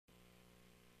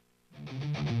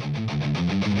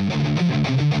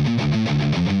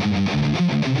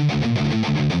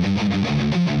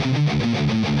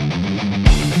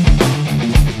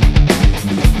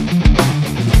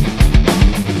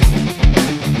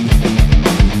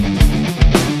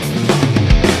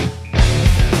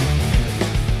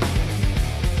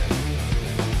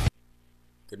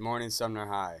morning, Sumner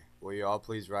High. Will you all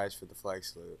please rise for the flag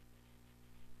salute?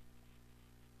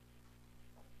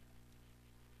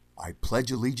 I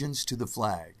pledge allegiance to the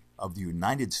flag of the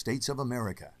United States of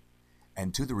America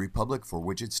and to the republic for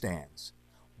which it stands,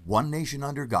 one nation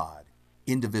under God,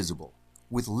 indivisible,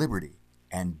 with liberty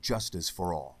and justice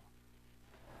for all.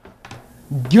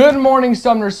 Good morning,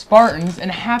 Sumner Spartans, and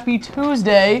happy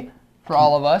Tuesday for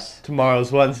all of us.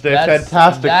 Tomorrow's Wednesday.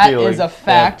 Fantastic feeling. That is a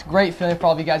fact. Yeah. Great feeling for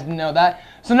all of you guys to know that.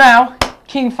 So now,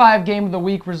 King 5 Game of the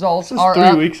Week results are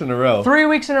 3 weeks in a row. 3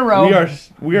 weeks in a row.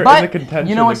 We are in the contention.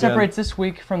 You know what again. separates this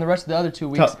week from the rest of the other 2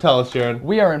 weeks? Tell us, Jaron.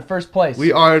 We are in first place.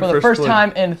 We are in for the first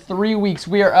time in 3 weeks.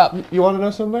 We are up. You want to know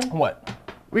something? What?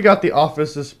 We got the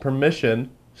office's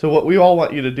permission. So what we all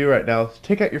want you to do right now is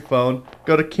take out your phone,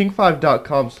 go to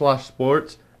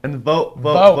king5.com/sports, and vote.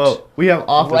 We have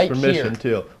office permission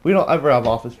too. We don't ever have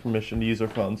office permission to use our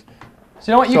phones.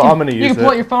 So you know what? I'm gonna use you can pull it.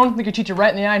 out your phone, look your teacher right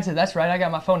in the eye, and say, "That's right, I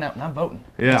got my phone out, and I'm voting."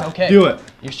 Yeah, it's okay. Do it.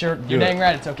 You're sure? You're dang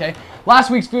right, it's okay.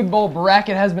 Last week's food bowl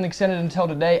bracket has been extended until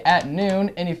today at noon.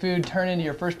 Any food turned into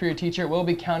your first period teacher will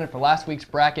be counted for last week's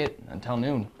bracket until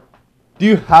noon. Do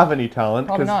you have any talent?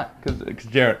 Probably not. Because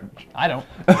Jared. I don't.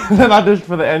 Then audition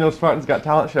for the annual Spartans Got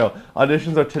Talent show.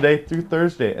 Auditions are today through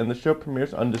Thursday, and the show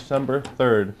premieres on December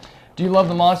 3rd. Do you love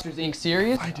the Monsters, Inc.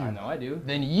 series? I do. I know I do.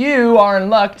 Then you are in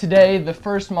luck. Today, the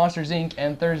first Monsters, Inc.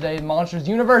 and Thursday, Monsters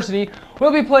University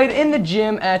will be played in the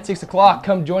gym at 6 o'clock.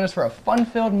 Come join us for a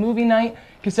fun-filled movie night.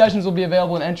 Concessions will be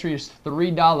available and entry is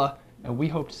 $3, and we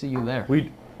hope to see you there.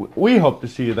 We hope to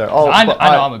see you there. I know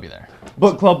I'm going to be there.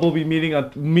 Book Club will be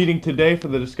meeting today for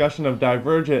the discussion of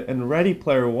Divergent and Ready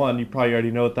Player One. You probably already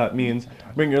know what that means.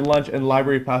 Bring your lunch and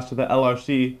library pass to the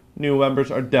LRC. New members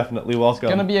are definitely welcome.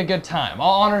 It's going to be a good time.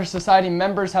 All Honor Society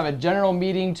members have a general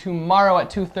meeting tomorrow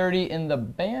at 2:30 in the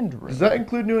band room. Does that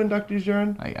include new inductees,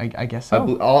 Jaron? I guess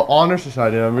so. All Honor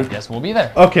Society members. I guess we'll be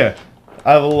there. Okay.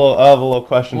 I have a little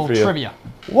question for you. Trivia.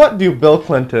 What do Bill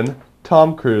Clinton,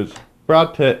 Tom Cruise,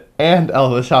 Brad Pitt, and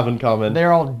Elvis have in common?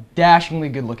 They're all dashingly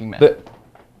good-looking men.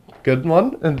 Good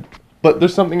one, but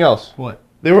there's something else. What?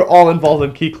 They were all involved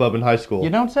in Key Club in high school. You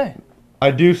don't say.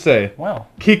 I do say. Wow.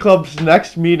 Key Club's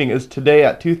next meeting is today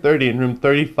at 2:30 in room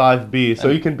 35B, so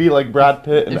you can be like Brad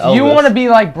Pitt and Elvis. If you want to be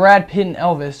like Brad Pitt and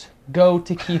Elvis, go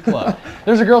to Key Club.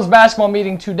 There's a girls' basketball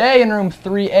meeting today in room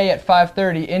 3A at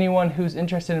 5:30. Anyone who's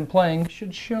interested in playing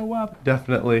should show up.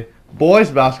 Definitely.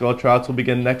 Boys basketball tryouts will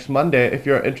begin next Monday. If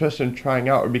you're interested in trying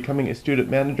out or becoming a student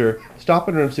manager, stop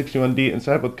in room 61D and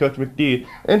sign up with Coach McD.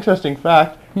 Interesting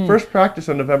fact, first practice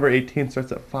on November 18th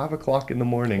starts at 5 o'clock in the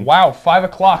morning. Wow, 5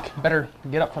 o'clock. Better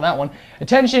get up for that one.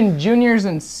 Attention juniors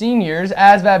and seniors,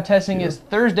 ASVAB testing is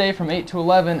Thursday from 8 to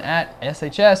 11 at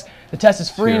SHS. The test is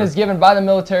free and is given by the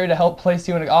military to help place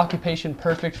you in an occupation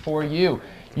perfect for you.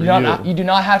 You do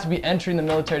not have to be entering the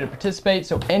military to participate,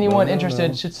 so anyone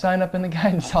interested should sign up in the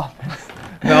guidance office.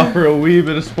 Now for a wee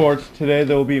bit of sports, today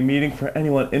there will be a meeting for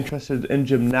anyone interested in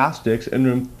gymnastics in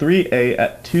room 3A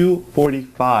at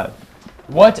 2:45.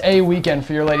 What a weekend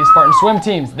for your Lady Spartan swim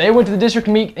teams. They went to the district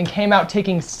meet and came out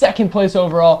taking second place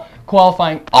overall,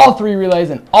 qualifying all 3 relays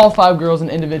and all 5 girls in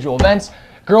individual events.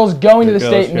 Girls going to the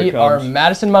state meet are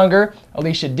Madison Munger,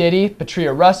 Alicia Diddy,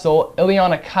 Patria Russell,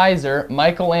 Ileana Kaiser,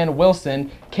 Michael Ann Wilson,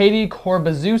 Katie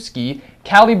Korbazewski,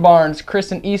 Callie Barnes,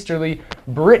 Kristen Easterly,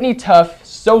 Brittany Tuff,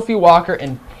 Sophie Walker,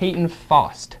 and Peyton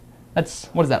Faust. That's,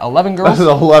 what is that, 11 girls? That's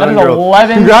 11 girls.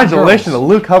 11 Congratulations girls. to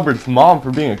Luke Hubbard's mom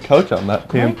for being a coach on that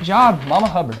team. Great job, Mama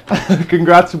Hubbard.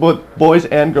 Congrats to both boys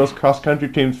and girls cross-country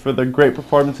teams for their great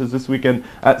performances this weekend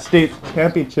at state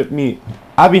championship meet.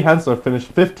 Abby Hensler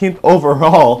finished 15th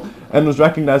overall and was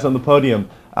recognized on the podium.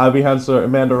 Abby Hensler,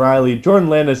 Amanda Riley, Jordan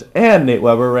Landis, and Nate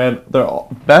Weber ran their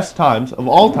best times of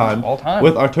all time,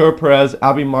 with Arturo Perez,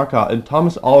 Abby Marcotte, and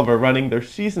Thomas Oliver running their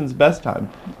season's best time.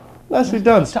 Nicely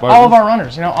done, Spartans. To all of our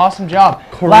runners, awesome job.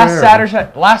 Last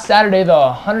Saturday, the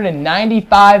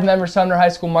 195-member Sumner High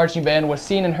School Marching Band was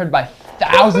seen and heard by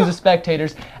thousands of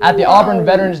spectators at the Auburn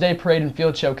Veterans Day Parade and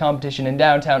Field Show competition in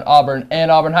downtown Auburn and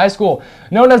Auburn High School.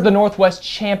 Known as the Northwest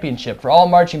Championship for all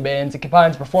marching bands, it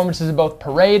combines performances of both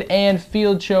parade and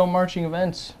field show marching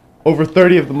events. Over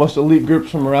 30 of the most elite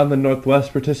groups from around the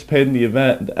Northwest participated in the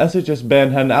event. The SHS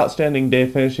band had an outstanding day,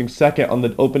 finishing second on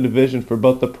the open division for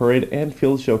both the parade and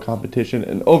field show competition,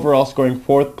 and overall scoring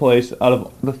 4th place out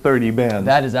of the 30 bands.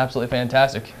 That is absolutely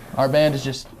fantastic. Our band is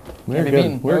just We're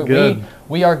good. We're good.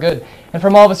 We are good. And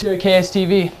from all of us here at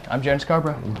KSTV, I'm Jaron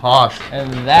Scarborough. I'm Posh.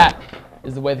 And that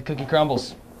is the way the cookie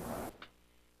crumbles.